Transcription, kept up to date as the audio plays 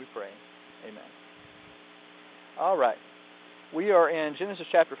Amen. All right. We are in Genesis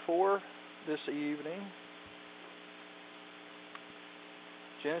chapter 4 this evening.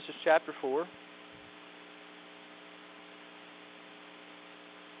 Genesis chapter 4.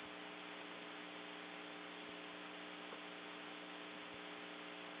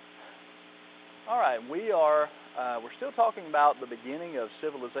 All right, we're still talking about the beginning of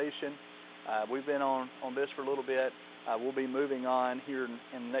civilization. We've been on this for a little bit. We'll be moving on here in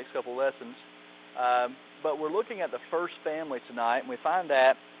the next couple lessons. But we're looking at the first family tonight, and we find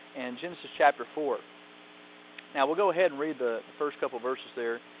that in Genesis chapter 4. Now, we'll go ahead and read the first couple verses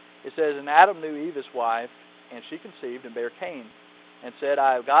there. It says, "And Adam knew Eve his wife, and she conceived and bare Cain, and said,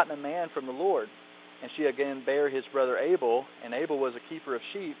 I have gotten a man from the Lord. And she again bare his brother Abel, and Abel was a keeper of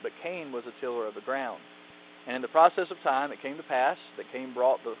sheep, but Cain was a tiller of the ground. And in the process of time it came to pass that Cain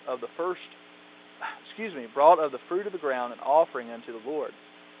brought of the fruit of the ground an offering unto the Lord.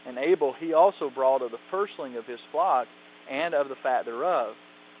 And Abel he also brought of the firstling of his flock and of the fat thereof.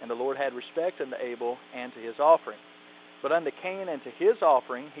 And the Lord had respect unto Abel and to his offering. But unto Cain and to his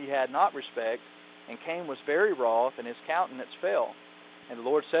offering he had not respect, and Cain was very wroth, and his countenance fell. And the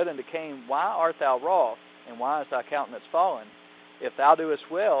Lord said unto Cain, Why art thou wroth, and why is thy countenance fallen? If thou doest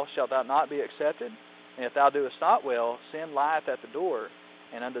well, shalt thou not be accepted? And if thou doest not well, sin lieth at the door,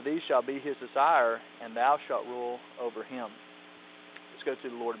 and unto thee shall be his desire, and thou shalt rule over him." Let's go to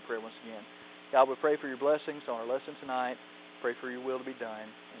the Lord in prayer once again. God, we pray for your blessings on our lesson tonight. Pray for your will to be done.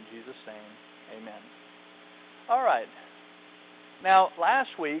 In Jesus' name, amen. All right. Now,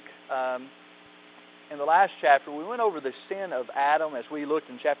 last week, in the last chapter, we went over the sin of Adam as we looked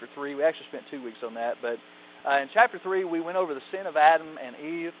in chapter 3. We actually spent 2 weeks on that. But in chapter 3, we went over the sin of Adam and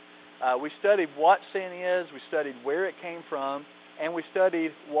Eve. We studied what sin is. We studied where it came from. And we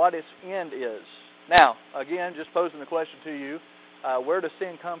studied what its end is. Now, again, just posing the question to you, where does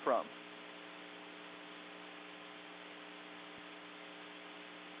sin come from?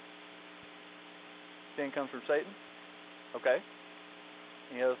 Sin comes from Satan? Okay.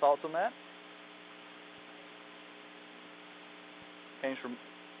 Any other thoughts on that? It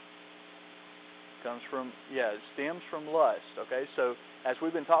stems from lust. Okay, so as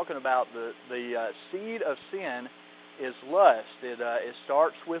we've been talking about, the seed of sin is lust. It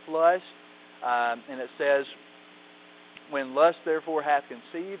starts with lust, and it says, "When lust therefore hath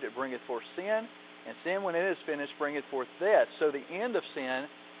conceived, it bringeth forth sin, and sin, when it is finished, bringeth forth death." So the end of sin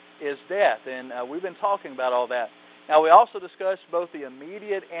is death, and we've been talking about all that. Now, we also discussed both the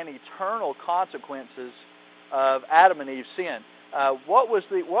immediate and eternal consequences of Adam and Eve's sin. What were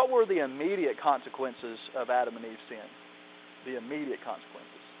the immediate consequences of Adam and Eve's sin? The immediate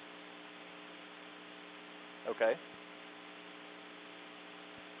consequences. Okay.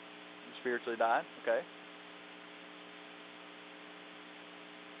 You spiritually died. Okay.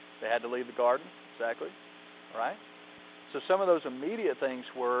 They had to leave the garden. Exactly. All right. So some of those immediate things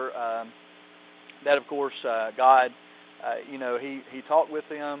were that, of course, God. He talked with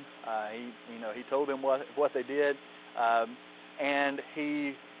them. He told them what they did. And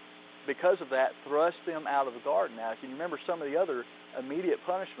he, because of that, thrust them out of the garden. Now, can you remember some of the other immediate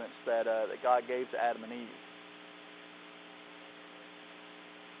punishments that God gave to Adam and Eve?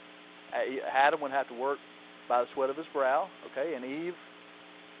 Adam would have to work by the sweat of his brow, okay, and Eve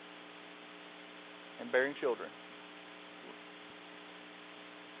and bearing children.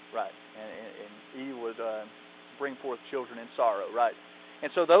 Right, and Eve would bring forth children in sorrow, right?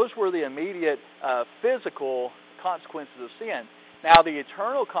 And so those were the immediate physical consequences of sin. Now, the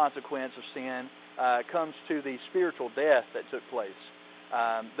eternal consequence of sin comes to the spiritual death that took place.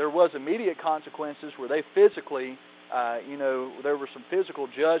 There was immediate consequences where they physically, there was some physical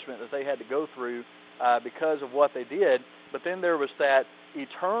judgment that they had to go through because of what they did. But then there was that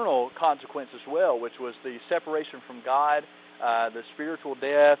eternal consequence as well, which was the separation from God, the spiritual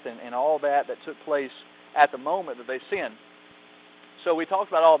death, and all that took place at the moment that they sinned. So we talked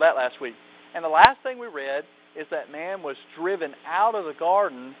about all that last week. And the last thing we read is that man was driven out of the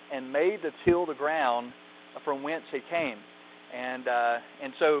garden and made to till the ground from whence he came. And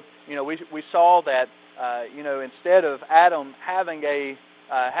so, we saw that, instead of Adam having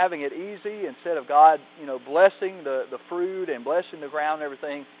it easy, instead of God, blessing the fruit and blessing the ground and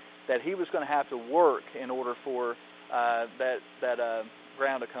everything, that he was going to have to work in order for that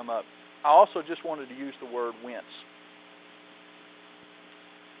ground to come up. I also just wanted to use the word whence.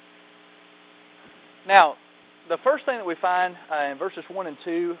 Now, the first thing that we find in verses 1 and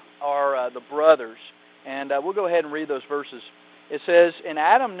 2 are the brothers. And we'll go ahead and read those verses. It says, "And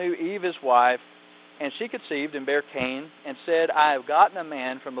Adam knew Eve his wife, and she conceived and bare Cain, and said, I have gotten a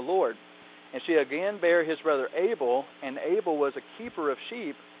man from the Lord. And she again bare his brother Abel, and Abel was a keeper of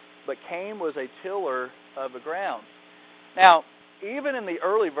sheep, but Cain was a tiller of the ground. Now, even in the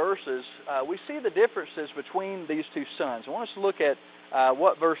early verses, we see the differences between these two sons. I want us to look at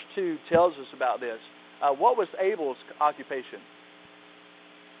what verse 2 tells us about this. What was Abel's occupation?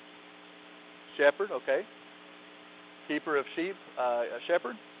 Shepherd, okay. Keeper of sheep, a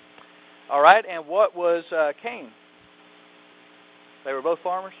shepherd. All right, and what was Cain? They were both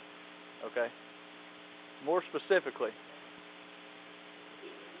farmers? Okay. More specifically.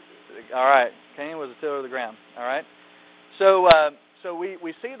 All right, Cain was a tiller of the ground. All right. So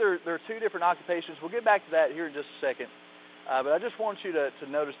we see there are two different occupations. We'll get back to that here in just a second. But I just want you to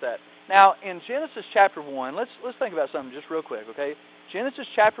notice that. Now, in Genesis chapter 1, let's think about something just real quick, okay? Genesis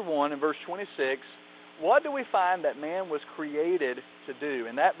chapter 1 and verse 26, what do we find that man was created to do?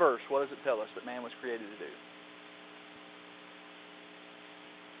 In that verse, what does it tell us that man was created to do?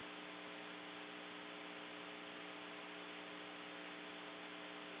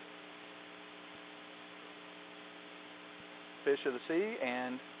 Fish of the sea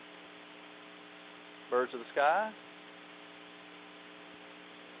and birds of the sky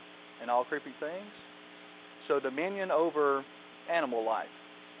and all creeping things. So dominion over animal life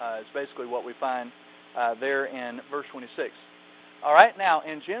is basically what we find there in verse 26. All right, now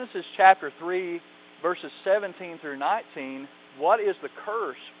in Genesis chapter 3, verses 17 through 19, what is the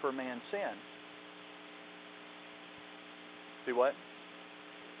curse for man's sin? Do what?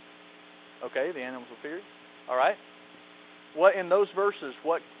 Okay, the animals will fear you. All right. What in those verses,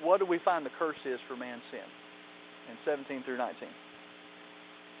 what do we find the curse is for man's sin? In 17 through 19.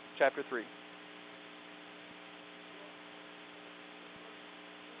 Chapter 3.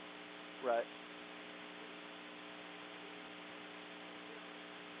 Right.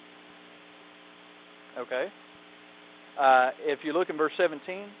 Okay. If you look in verse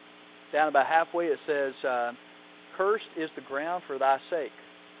 17, down about halfway it says, cursed is the ground for thy sake,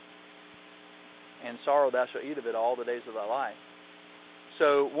 and sorrow thou shalt eat of it all the days of thy life.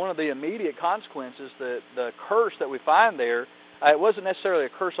 So one of the immediate consequences, the curse that we find there, it wasn't necessarily a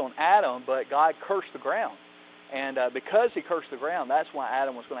curse on Adam, but God cursed the ground. And because he cursed the ground, that's why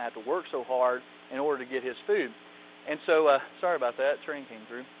Adam was going to have to work so hard in order to get his food. And so, sorry about that, train came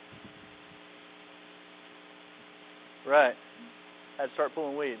through. Right. Had to start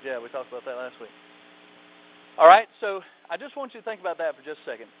pulling weeds. Yeah, we talked about that last week. All right, so I just want you to think about that for just a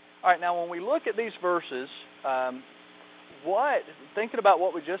second. All right, now when we look at these verses, thinking about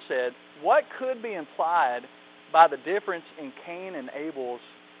what we just said, what could be implied by the difference in Cain and Abel's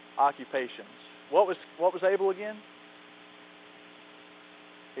occupations? What was Abel again?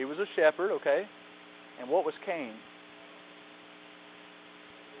 He was a shepherd, okay. And what was Cain?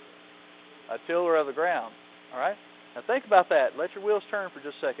 A tiller of the ground. All right? Now think about that. Let your wheels turn for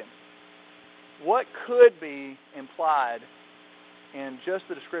just a second. What could be implied in just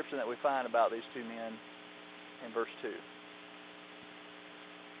the description that we find about these two men in verse 2?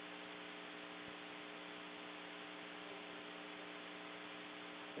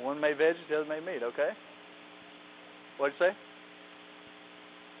 One made veggies, the other made meat, okay? What did you say?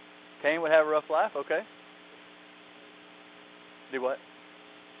 Cain would have a rough life, okay. Do what?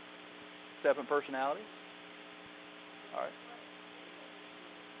 Separate personalities? All right.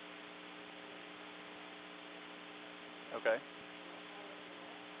 Okay.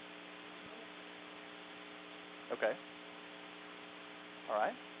 Okay. All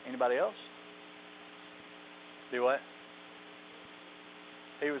right. Anybody else? Do what?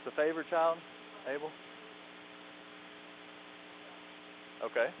 He was the favored child, Abel?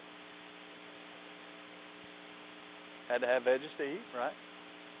 Okay. Had to have veggies to eat, right?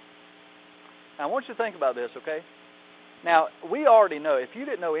 Now, I want you to think about this, okay? Now, we already know, if you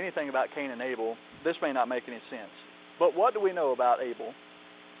didn't know anything about Cain and Abel, this may not make any sense. But what do we know about Abel?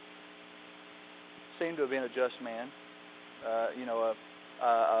 Seemed to have been a just man,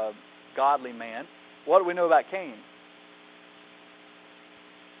 a godly man. What do we know about Cain?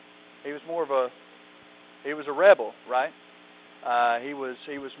 He was he was a rebel, right? He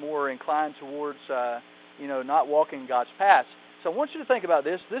was more inclined towards, not walking God's paths. So I want you to think about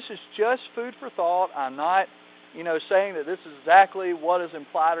this. This is just food for thought. I'm not, saying that this is exactly what is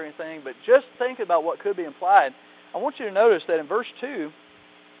implied or anything, but just think about what could be implied. I want you to notice that in verse 2,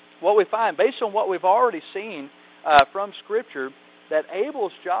 what we find, based on what we've already seen from Scripture, that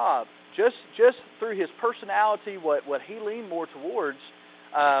Abel's job, just through his personality, what he leaned more towards,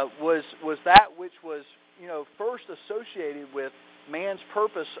 was that which was, first associated with man's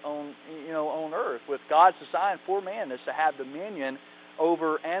purpose on earth, with God's design for man is to have dominion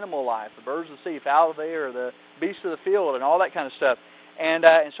over animal life, the birds of the sea, fowl of the air, the beasts of the field, and all that kind of stuff. And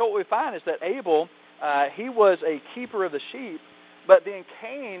so what we find is that Abel, he was a keeper of the sheep, But then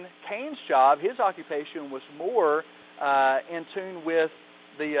Cain's job, his occupation was more in tune with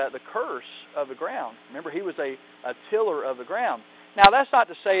the curse of the ground. Remember, he was a tiller of the ground. Now, that's not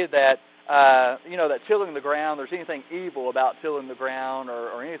to say that that tilling the ground, there's anything evil about tilling the ground,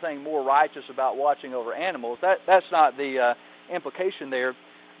 or anything more righteous about watching over animals. That's not the implication there.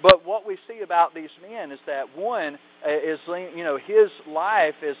 But what we see about these men is that one is, his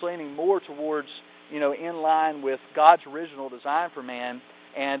life is leaning more towards, in line with God's original design for man,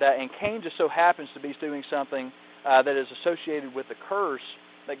 and Cain just so happens to be doing something that is associated with the curse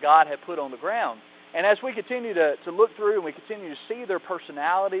that God had put on the ground. And as we continue to look through and we continue to see their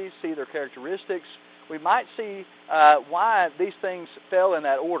personalities, see their characteristics, we might see why these things fell in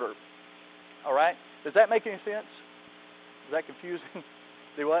that order. All right? Does that make any sense? Is that confusing?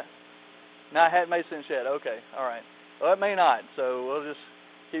 Do what? No, it hadn't made sense yet. Okay, all right. Well, it may not, so we'll just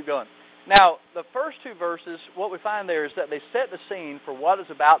keep going. Now, the first two verses, what we find there is that they set the scene for what is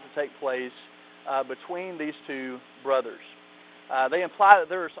about to take place between these two brothers. They imply that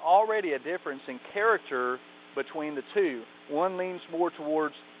there is already a difference in character between the two. One leans more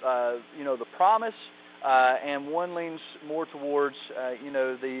towards, the promise, and one leans more towards,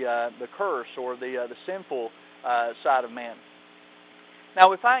 the curse or the sinful side of man. Now,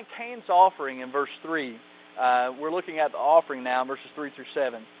 we find Cain's offering in verse 3. We're looking at the offering now in verses 3 through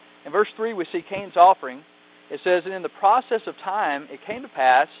 7. In verse 3, we see Cain's offering. It says, "And in the process of time, it came to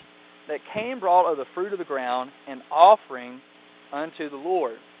pass that Cain brought of the fruit of the ground an offering unto the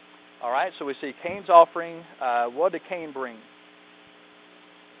Lord." All right, so we see Cain's offering. What did Cain bring?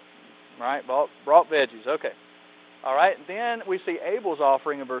 All right, brought veggies. Okay. All right, then we see Abel's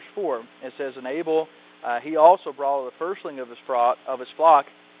offering in verse 4. It says, "And Abel, he also brought the firstling of his flock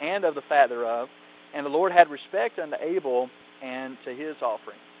and of the fat thereof. And the Lord had respect unto Abel and to his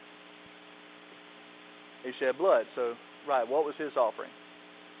offering." He shed blood. So, right, what was his offering?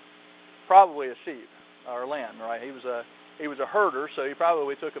 Probably a sheep or a lamb, right? He was a herder, so he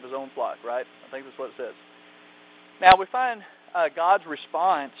probably took of his own flock, right? I think that's what it says. Now, we find God's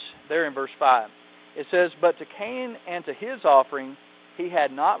response there in verse 5. It says, "But to Cain and to his offering he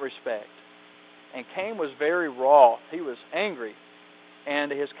had not respect. And Cain was very wroth." He was angry,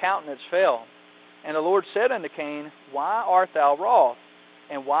 and his countenance fell. And the Lord said unto Cain, "Why art thou wroth?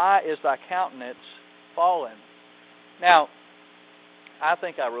 And why is thy countenance fallen?" Now, I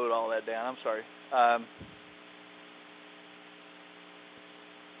think I wrote all that down. I'm sorry.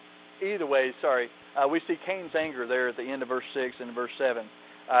 Either way, sorry. We see Cain's anger there at the end of verse 6 and verse 7.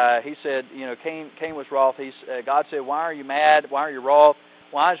 He said, Cain was wroth. God said, "Why are you mad? Why are you wroth?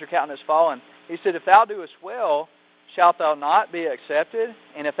 Why is your countenance fallen?" He said, "If thou doest well, shalt thou not be accepted?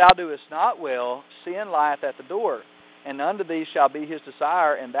 And if thou doest not well, sin lieth at the door. And unto thee shall be his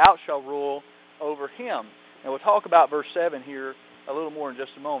desire, and thou shalt rule over him." And we'll talk about verse 7 here a little more in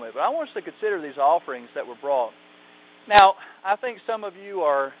just a moment. But I want us to consider these offerings that were brought. Now, I think some of you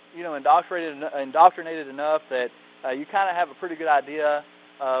are, indoctrinated enough that you kind of have a pretty good idea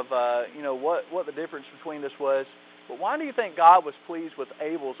of, what the difference between this was. But why do you think God was pleased with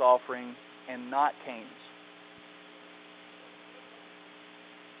Abel's offering and not Cain's?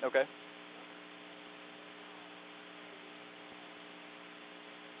 Okay.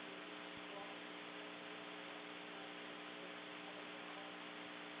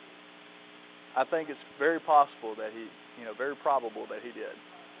 I think it's very possible that very probable that he did.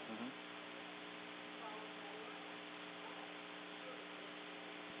 Mm-hmm.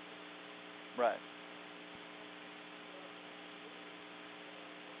 Right.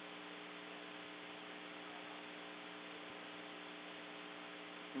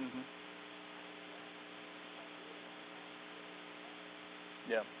 Mm-hmm.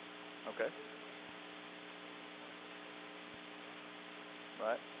 Yeah. Okay.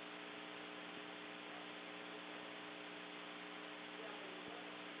 Right.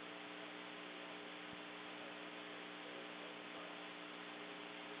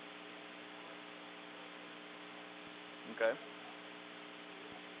 Okay.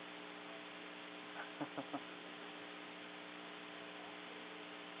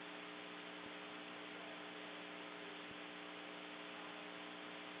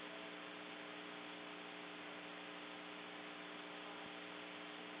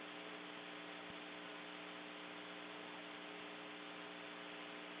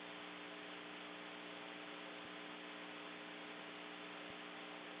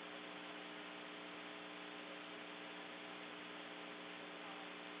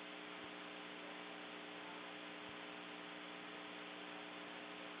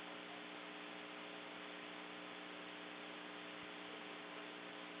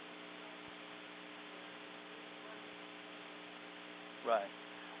 Right.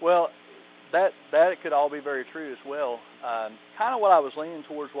 Well, that could all be very true as well. Kind of what I was leaning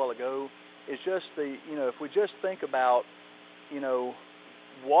towards a while ago is just if we just think about,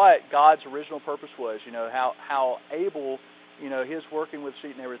 what God's original purpose was, how Abel, his working with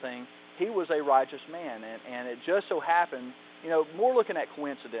sheep and everything, he was a righteous man, and it just so happened, more looking at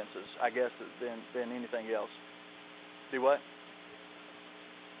coincidences, I guess, than anything else. Do what?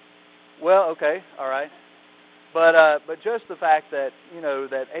 Well, okay, all right. But just the fact that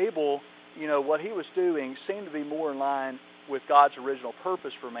that Abel, what he was doing seemed to be more in line with God's original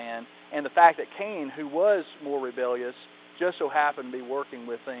purpose for man, and the fact that Cain, who was more rebellious, just so happened to be working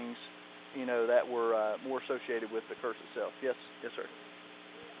with things, that were more associated with the curse itself. Yes, sir.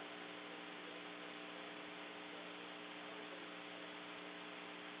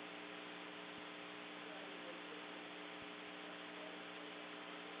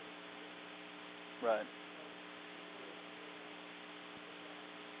 Right.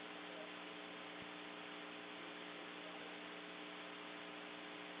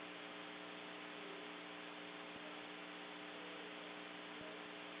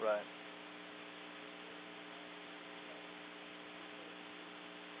 Right.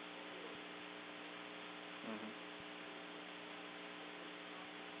 Hmm.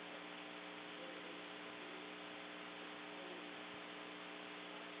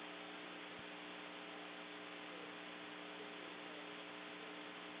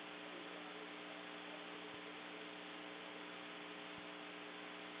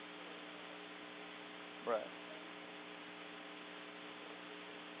 Right.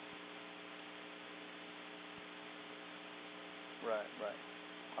 Right. Right.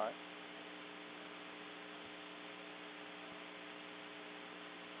 All right.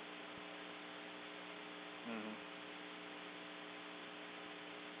 Hmm.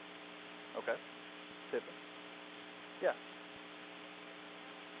 Okay. Tipping. Yeah.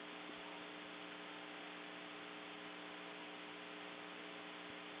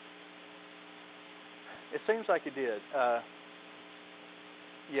 It seems like he did.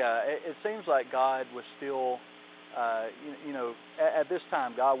 Yeah, it seems like God was still, at this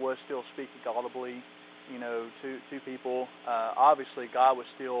time, God was still speaking audibly, to people. Obviously, God was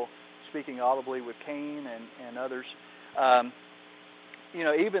still speaking audibly with Cain and others. Um,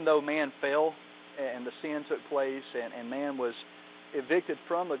 even though man fell and the sin took place and man was evicted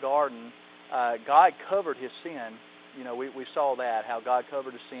from the garden, God covered his sin. We saw that, how God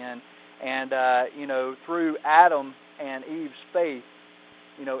covered his sin. And, through Adam and Eve's faith,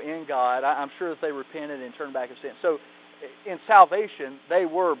 in God, I'm sure that they repented and turned back of sin. So in salvation, they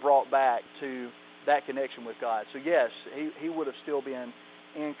were brought back to that connection with God. So yes, he would have still been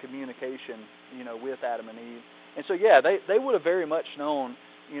in communication, with Adam and Eve. And so yeah, they would have very much known,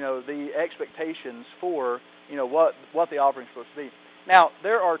 the expectations for, what the offering's supposed to be. Now,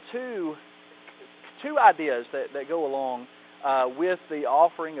 there are two ideas that go along with the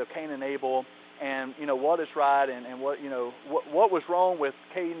offering of Cain and Abel, and what is right and what was wrong with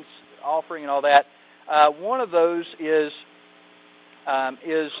Cain's offering and all that. One of those is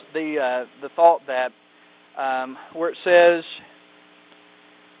the thought that where it says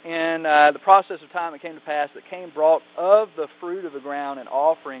in the process of time it came to pass that Cain brought of the fruit of the ground an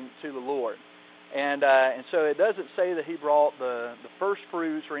offering to the Lord, and so it doesn't say that he brought the first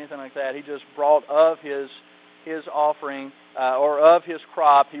fruits or anything like that. He just brought of his offering or of his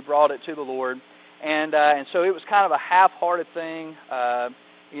crop. He brought it to the Lord. And so it was kind of a half-hearted thing,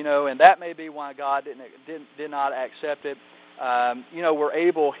 and that may be why God did not accept it. Where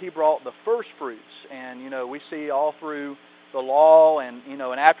Abel, he brought the first fruits, and we see all through the law, and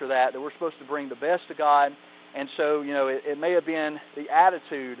and after that we're supposed to bring the best to God, and so it may have been the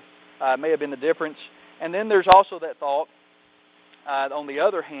attitude, may have been the difference. And then there's also that thought. On the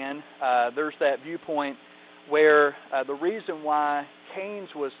other hand, there's that viewpoint where the reason why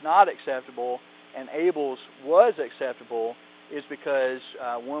Cain's was not acceptable and Abel's was acceptable is because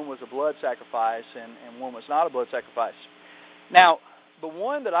one was a blood sacrifice and one was not a blood sacrifice. Now, the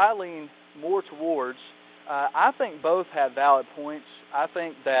one that I lean more towards, I think both have valid points. I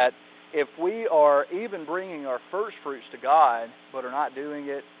think that if we are even bringing our first fruits to God but are not doing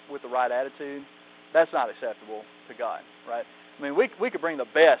it with the right attitude, that's not acceptable to God, right? I mean, we could bring the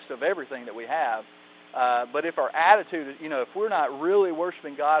best of everything that we have, but if our attitude, if we're not really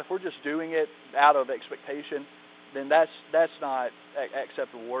worshiping God, if we're just doing it out of expectation, then that's not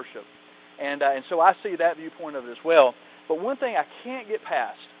acceptable worship. And so I see that viewpoint of it as well. But one thing I can't get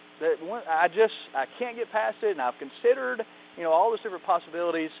past, I can't get past it, and I've considered, all those different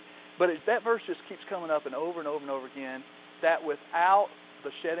possibilities, but that verse just keeps coming up and over and over and over again, that without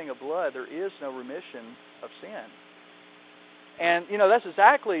the shedding of blood, there is no remission of sin. And, that's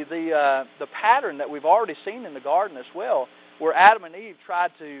exactly the pattern that we've already seen in the garden as well, where Adam and Eve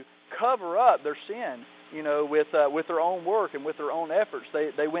tried to cover up their sin, with their own work and with their own efforts.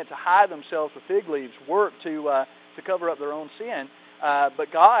 They went to hide themselves with fig leaves, work to cover up their own sin.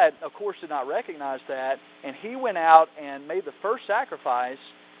 But God, of course, did not recognize that, and He went out and made the first sacrifice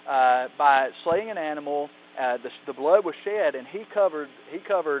by slaying an animal. The blood was shed, and He covered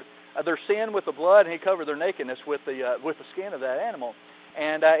their sin with the blood, and He covered their nakedness with the skin of that animal.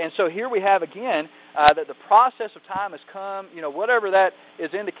 And so here we have again that the process of time has come. Whatever that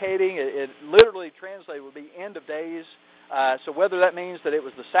is indicating, it literally translated would be end of days. So whether that means that it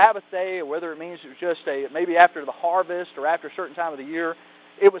was the Sabbath day, or whether it means it was just maybe after the harvest or after a certain time of the year,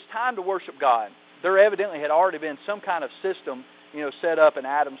 it was time to worship God. There evidently had already been some kind of system, set up in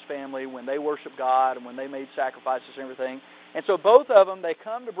Adam's family when they worshiped God and when they made sacrifices and everything. And so both of them, they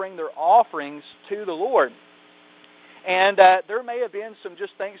come to bring their offerings to the Lord. And there may have been some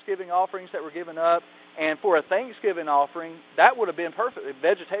just Thanksgiving offerings that were given up. And for a Thanksgiving offering, that would have been perfect.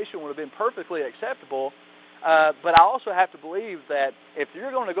 Vegetation would have been perfectly acceptable. But I also have to believe that if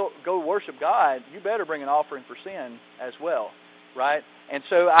you're going to go worship God, you better bring an offering for sin as well, right? And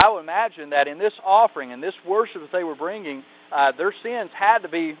so I would imagine that in this offering and this worship that they were bringing, their sins had to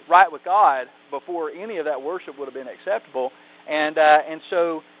be right with God before any of that worship would have been acceptable. And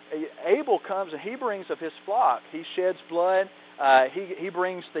so Abel comes and he brings of his flock. He sheds blood. He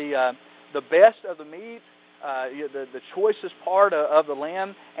brings the best of the meat, the choicest part of the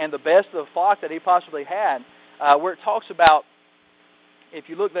lamb, and the best of the flock that he possibly had. Where it talks about, if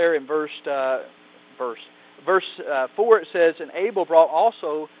you look there in verse 4, it says, "And Abel brought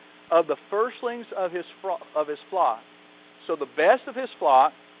also of the firstlings of his flock." So the best of his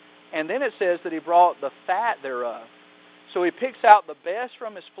flock, and then it says that he brought the fat thereof. So he picks out the best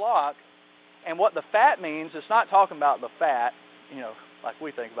from his flock, and what the fat means, it's not talking about the fat, like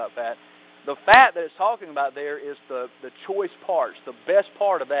we think about fat. The fat that it's talking about there is the choice parts, the best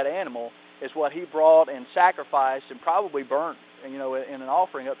part of that animal is what he brought and sacrificed and probably burnt, in an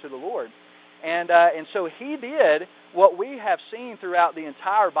offering up to the Lord. And so he did what we have seen throughout the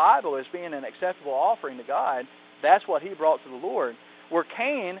entire Bible as being an acceptable offering to God. That's what he brought to the Lord. Where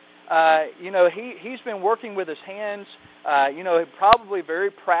Cain, he's been working with his hands, probably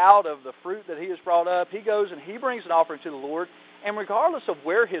very proud of the fruit that he has brought up. He goes and he brings an offering to the Lord, and regardless of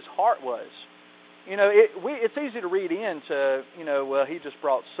where his heart was, it's easy to read into, well, he just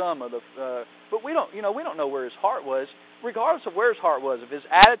brought some of the, but we don't know where his heart was. Regardless of where his heart was, if his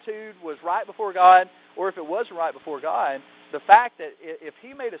attitude was right before God, or if it wasn't right before God, the fact that if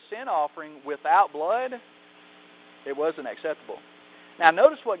he made a sin offering without blood, it wasn't acceptable. Now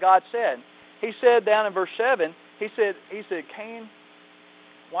notice what God said. He said down in verse 7, he said, "Cain,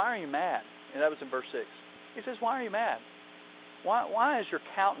 why are you mad?" And that was in verse 6. He says, "Why are you mad? Why is your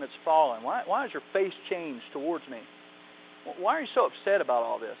countenance fallen? Why is your face changed towards me? Why are you so upset about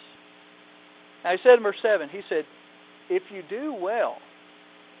all this?" Now he said in verse 7, he said, "If you do well,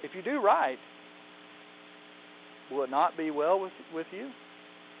 if you do right, will it not be well with you?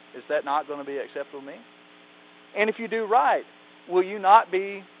 Is that not going to be acceptable to me? And if you do right, will you not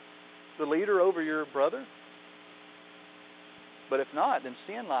be the leader over your brother? But if not, then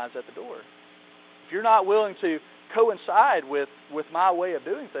sin lies at the door." If you're not willing to coincide with my way of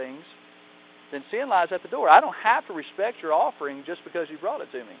doing things, then sin lies at the door. I don't have to respect your offering just because you brought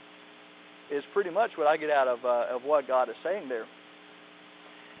it to me, is pretty much what I get out of what God is saying there.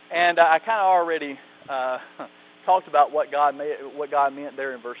 And I kind of already talked about what God meant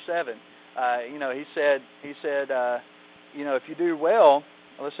there in verse 7. He said, if you do well,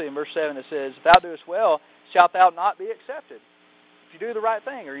 let's see, in verse 7 it says, "If thou doest well, shalt thou not be accepted." If you do the right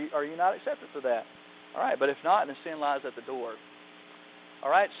thing, are you not accepted for that? All right, but if not, then sin lies at the door. All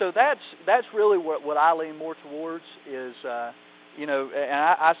right, so that's really what I lean more towards is, and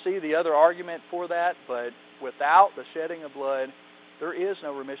I see the other argument for that, but without the shedding of blood, there is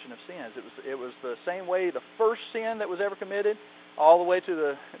no remission of sins. It was the same way the first sin that was ever committed, all the way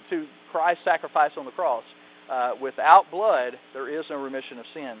to Christ's sacrifice on the cross. Without blood, there is no remission of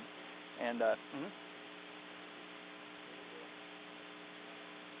sin. And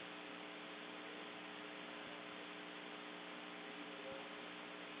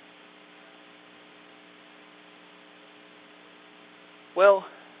well,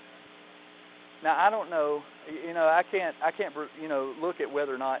 now I don't know. I can't look at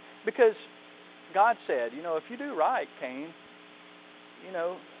whether or not, because God said, if you do right, Cain,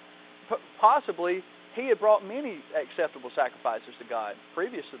 possibly he had brought many acceptable sacrifices to God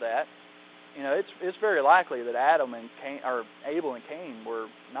previous to that. It's very likely that Abel and Cain were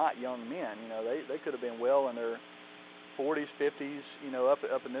not young men. They could have been well in their 40s, 50s,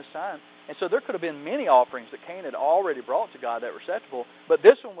 up in this time. And so there could have been many offerings that Cain had already brought to God that were acceptable, but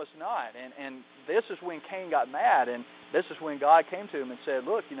this one was not. And this is when Cain got mad, and this is when God came to him and said,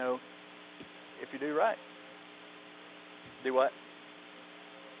 look, if you do right. Do what?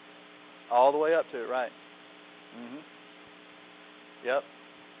 All the way up to it, right. Yep.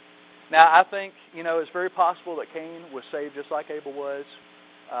 Now, I think, it's very possible that Cain was saved just like Abel was,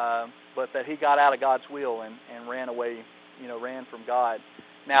 but that he got out of God's will and ran away, ran from God.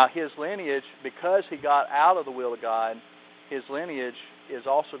 Now, his lineage, because he got out of the will of God, his lineage is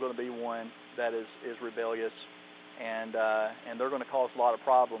also going to be one that is rebellious, and they're going to cause a lot of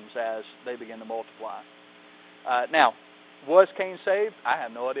problems as they begin to multiply. Now, was Cain saved? I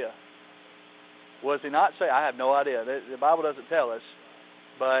have no idea. Was he not saved? I have no idea. The Bible doesn't tell us.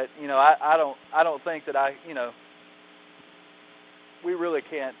 But I don't think that we really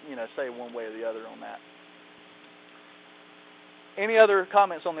can't say one way or the other on that. Any other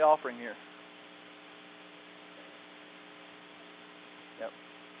comments on the offering here? Yep.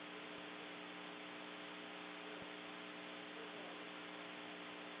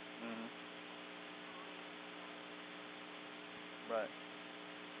 Right.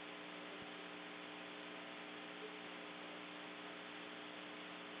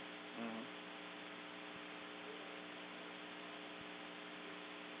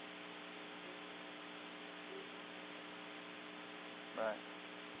 Right.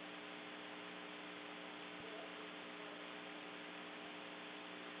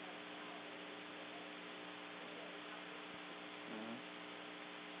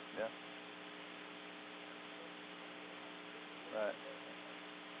 Yeah. Right.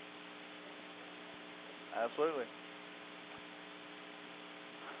 Absolutely.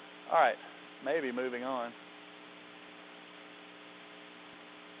 All right. Maybe moving on.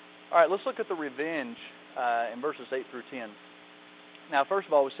 All right. Let's look at the revenge in verses 8 through 10. Now, first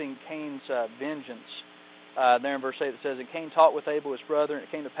of all, we're seeing Cain's vengeance. There in verse 8 it says, and Cain talked with Abel his brother, and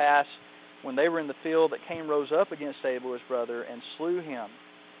it came to pass, when they were in the field, that Cain rose up against Abel his brother and slew him.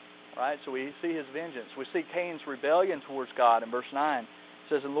 All right, so we see his vengeance. We see Cain's rebellion towards God in verse 9. It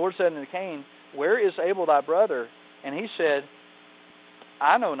says, and the Lord said unto Cain, where is Abel thy brother? And he said,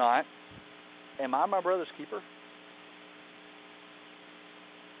 I know not. Am I my brother's keeper?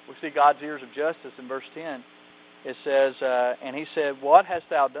 We see God's ears of justice in verse 10. It says, and he said, what hast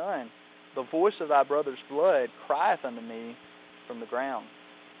thou done? The voice of thy brother's blood crieth unto me from the ground.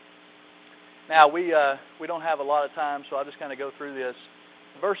 Now, we don't have a lot of time, so I'll just kind of go through this.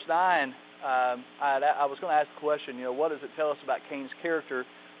 Verse 9, I was going to ask the question, what does it tell us about Cain's character?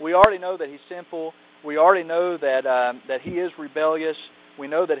 We already know that he's sinful. We already know that he is rebellious. We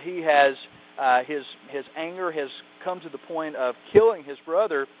know that he has his anger has come to the point of killing his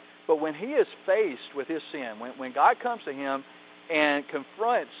brother. But when he is faced with his sin, when God comes to him and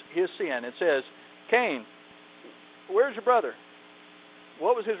confronts his sin, it says, Cain, where's your brother?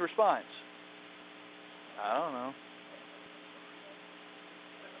 What was his response? I don't know.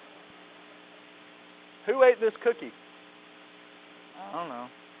 Who ate this cookie? I don't know.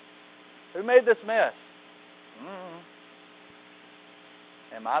 Who made this mess?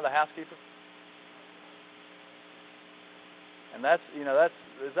 Am I the housekeeper? And that's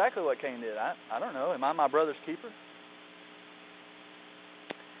exactly what Cain did. I don't know. Am I my brother's keeper?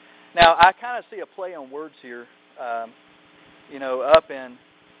 Now, I kind of see a play on words here. Up in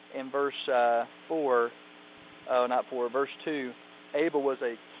verse 4, not 4, verse 2, Abel was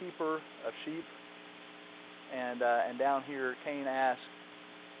a keeper of sheep. And down here, Cain asked,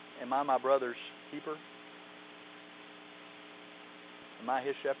 am I my brother's keeper? Am I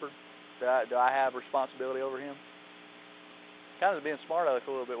his shepherd? Do I have responsibility over him? Kind of being smart aleck a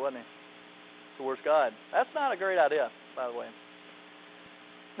little bit, wasn't he? Towards God. That's not a great idea, by the way.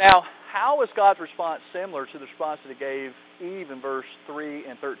 Now, how is God's response similar to the response that he gave Eve in verse 3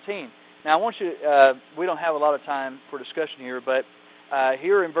 and 13? Now, I want you, we don't have a lot of time for discussion here, but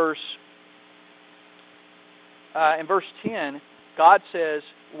here in verse 10, God says,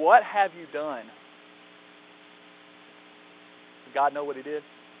 what have you done? Did God know what he did?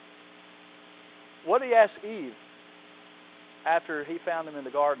 What did he ask Eve after he found him in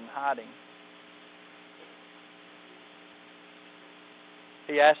the garden hiding?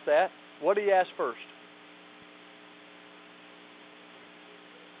 He asked that. What did he ask first?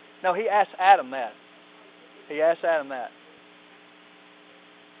 No, he asked Adam that. He asked Adam that.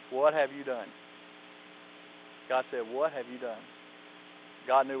 What have you done? God said, what have you done?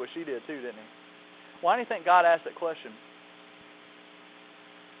 God knew what she did too, didn't he? Why do you think God asked that question?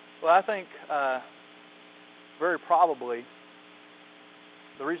 Well, I think very probably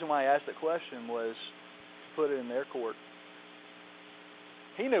the reason why he asked that question was put it in their court.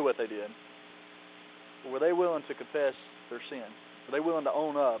 He knew what they did. But were they willing to confess their sin? Were they willing to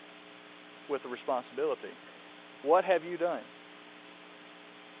own up with the responsibility? What have you done?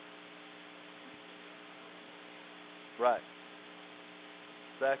 Right.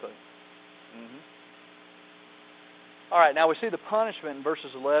 Exactly. All right, now we see the punishment in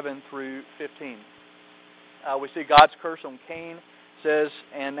verses 11 through 15. We see God's curse on Cain. It says,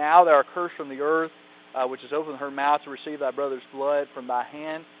 "And now thou art cursed from the earth, which has opened her mouth to receive thy brother's blood from thy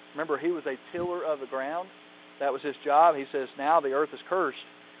hand." Remember, he was a tiller of the ground. That was his job. He says, "Now the earth is cursed.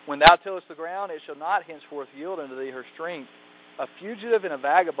 When thou tillest the ground, it shall not henceforth yield unto thee her strength. A fugitive and a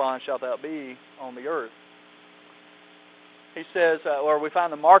vagabond shalt thou be on the earth." He says, or we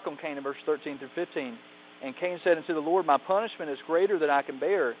find the mark on Cain in verse 13 through 15. "And Cain said unto the Lord, My punishment is greater than I can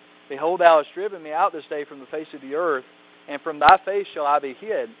bear. Behold, thou hast driven me out this day from the face of the earth, and from thy face shall I be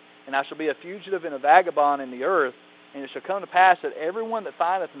hid. And I shall be a fugitive and a vagabond in the earth. And it shall come to pass that every one that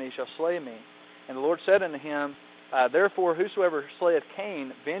findeth me shall slay me. And the Lord said unto him, Therefore whosoever slayeth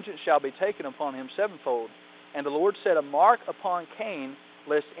Cain, vengeance shall be taken upon him sevenfold. And the Lord set a mark upon Cain,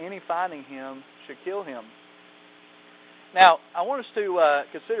 lest any finding him should kill him." Now, I want us to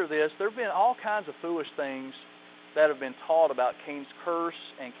consider this. There have been all kinds of foolish things that have been taught about Cain's curse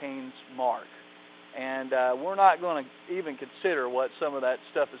and Cain's mark. And we're not going to even consider what some of that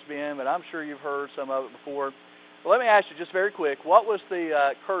stuff has been, but I'm sure you've heard some of it before. But let me ask you just very quick, what was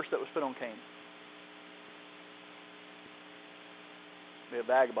the curse that was put on Cain? Be a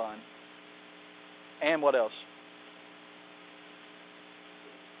vagabond. And what else?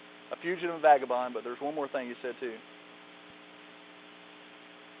 A fugitive and vagabond, but there's one more thing he said too.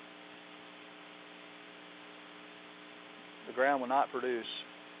 The ground will not produce.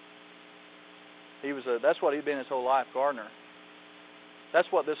 That's what he'd been his whole life, gardener. That's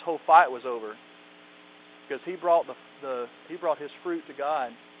what this whole fight was over. Because he brought his fruit to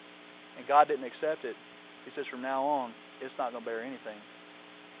God, and God didn't accept it. He says from now on, it's not going to bear anything.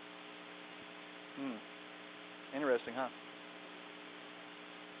 Interesting, huh?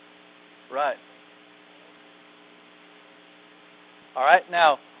 Right. All right,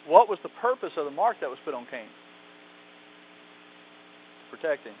 now, what was the purpose of the mark that was put on Cain?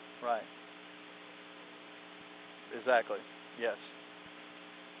 Protect him, right. Exactly, yes.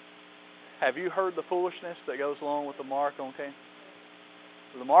 Have you heard the foolishness that goes along with the mark on Cain?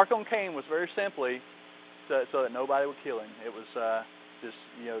 The mark on Cain was very simply so that nobody would kill him. It was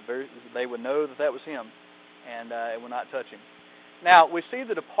they would know that was him, and it would not touch him. Now, we see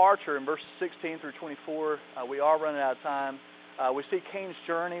the departure in verses 16 through 24. We are running out of time. We see Cain's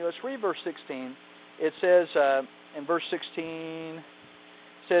journey. Let's read verse 16. It says in verse 16,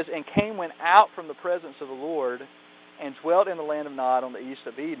 says, "And Cain went out from the presence of the Lord and dwelt in the land of Nod on the east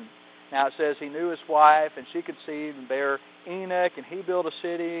of Eden." Now it says he knew his wife, and she conceived and bare Enoch, and he built a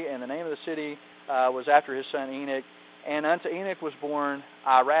city, and the name of the city was after his son Enoch. And unto Enoch was born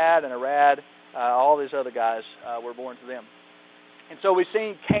Irad, and Arad, all these other guys were born to them. And so we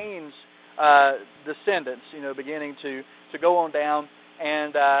see Cain's descendants, beginning to go on down,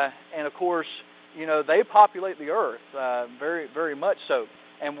 and of course, they populate the earth very, very much so.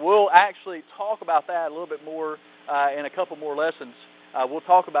 And we'll actually talk about that a little bit more in a couple more lessons. We'll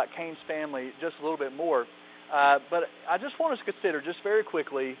talk about Cain's family just a little bit more. But I just want us to consider, just very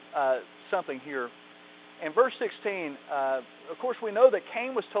quickly, something here. In verse 16, of course, we know that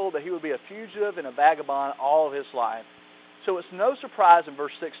Cain was told that he would be a fugitive and a vagabond all of his life. So it's no surprise in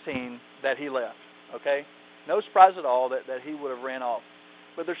verse 16 that he left, okay? No surprise at all that he would have ran off.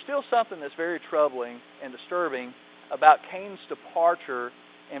 But there's still something that's very troubling and disturbing about Cain's departure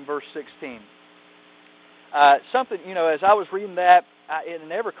in verse 16. Something, as I was reading that, it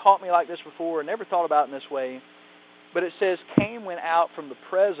never caught me like this before. I never thought about it in this way. But it says, Cain went out from the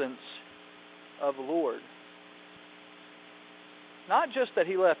presence of the Lord. Not just that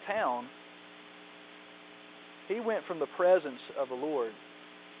he left town. He went from the presence of the Lord.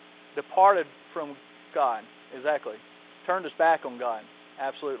 Departed from God. Exactly. Turned his back on God.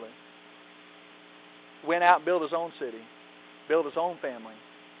 Absolutely. Went out and built his own city. Built his own family.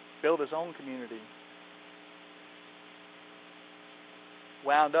 Built his own community.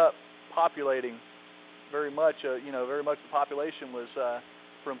 Wound up populating very much the population was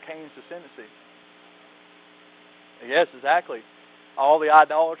from Cain's descendancy. Yes, exactly. All the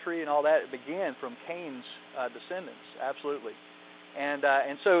idolatry and all that began from Cain's descendants. Absolutely. And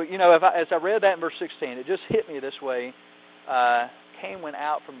so, as I read that in verse 16, it just hit me this way. Cain went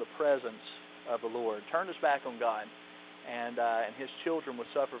out from the presence of the Lord, turned his back on God, and his children would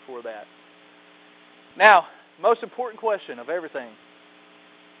suffer for that. Now, most important question of everything.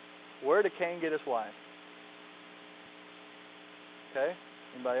 Where did Cain get his wife? Okay.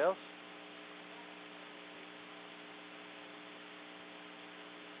 Anybody else?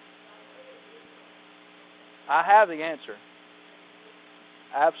 I have the answer.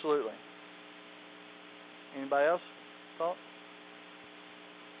 Absolutely. Anybody else? Thought?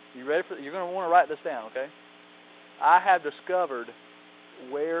 You ready for? You're going to want to write this down, okay? I have discovered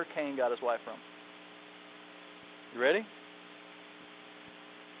where Cain got his wife from. You ready?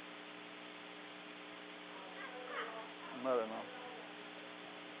 Mother-in-law.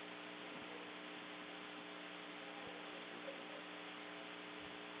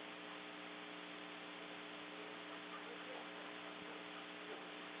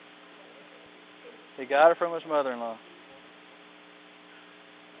 He got her from his mother-in-law.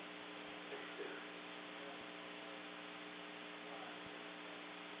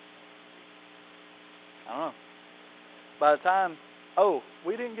 I don't know. By the time,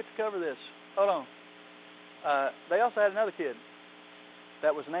 we didn't get to cover this. Hold on. They also had another kid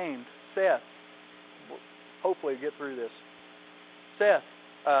that was named Seth. We'll hopefully get through this. Seth.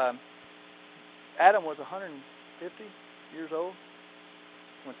 Adam was 150 years old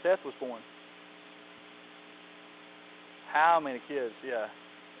when Seth was born. How many kids? Yeah.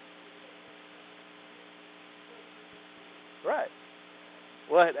 Right.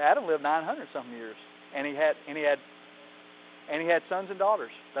 Well, Adam lived 900 something years, and he had sons and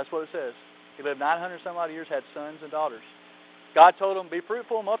daughters. That's what it says. He lived 900 some odd years, had sons and daughters. God told him, "Be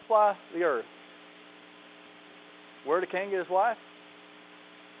fruitful, multiply the earth." Where did Cain get his wife?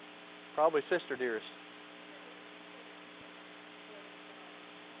 Probably sister dearest.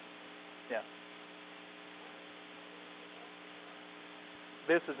 Yeah.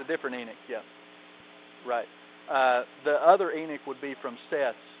 This is a different Enoch. Yeah. Right. The other Enoch would be from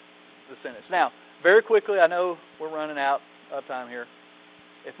Seth's descendants. Now, very quickly, I know we're running out of time here.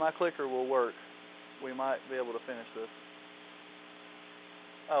 If my clicker will work, we might be able to finish this.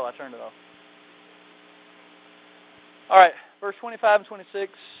 Oh, I turned it off. All right, verse 25 and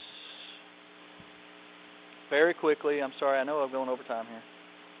 26. Very quickly. I'm sorry, I know I'm going over time here.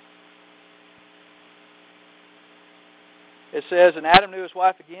 It says, "And Adam knew his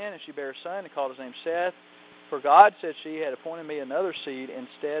wife again, and she bare a son, and called his name Seth. For God, said she, had appointed me another seed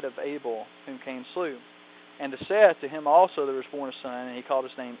instead of Abel, whom Cain slew. And to Seth, to him also there was born a son, and he called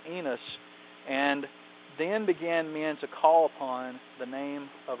his name Enos. And then began men to call upon the name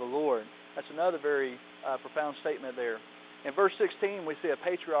of the Lord." That's another very profound statement there. In verse 16, we see a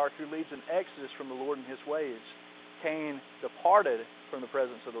patriarch who leads an exodus from the Lord and his ways. Cain departed from the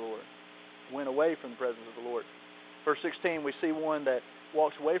presence of the Lord, went away from the presence of the Lord. Verse 16, we see one that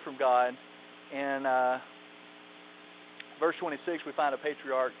walks away from God. In verse 26, we find a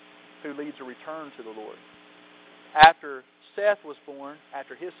patriarch who leads a return to the Lord. After Seth was born,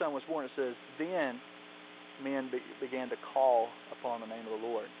 after his son was born, it says, then men began to call upon the name of the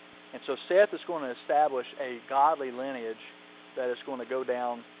Lord. And so Seth is going to establish a godly lineage that is going to go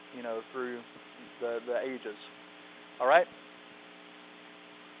down, through the ages. All right?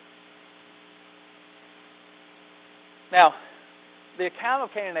 Now, the account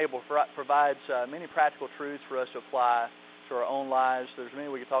of Cain and Abel provides many practical truths for us to apply to our own lives. There's many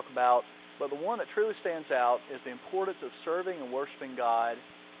we could talk about, but the one that truly stands out is the importance of serving and worshiping God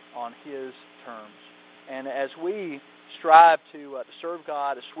on His terms. And as we strive to serve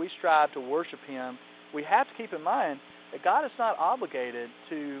God, as we strive to worship Him, we have to keep in mind that God is not obligated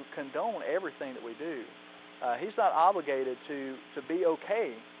to condone everything that we do. He's not obligated to be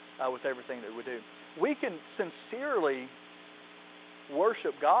okay with everything that we do. We can sincerely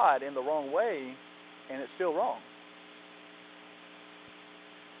worship God in the wrong way, and it's still wrong.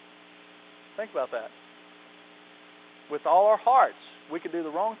 Think about that. With all our hearts, we could do the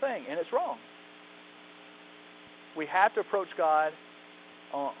wrong thing, and it's wrong. We have to approach God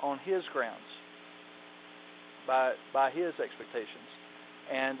on His grounds, by His expectations.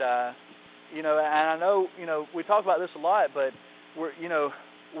 And and I know we talk about this a lot, but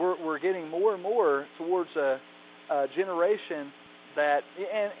we're getting more and more towards a generation that,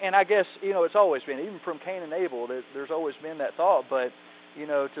 and I guess it's always been, even from Cain and Abel, there's always been that thought. But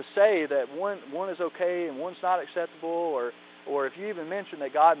to say that one is okay and one's not acceptable, or if you even mention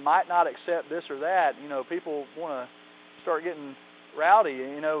that God might not accept this or that, people want to start getting rowdy.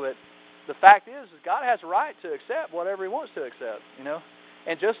 But the fact is God has a right to accept whatever He wants to accept.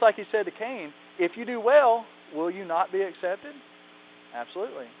 And just like He said to Cain, if you do well, will you not be accepted?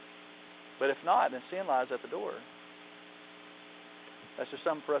 Absolutely. But if not, then sin lies at the door. That's just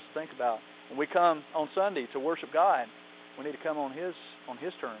something for us to think about. When we come on Sunday to worship God, we need to come on His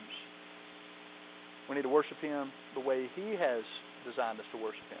terms. We need to worship Him the way He has designed us to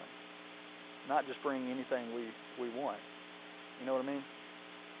worship Him, not just bring anything we want. You know what I mean?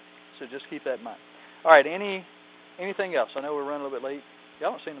 So just keep that in mind. All right, anything else? I know we're running a little bit late.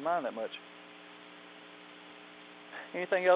 Y'all don't seem to mind that much. Anything else?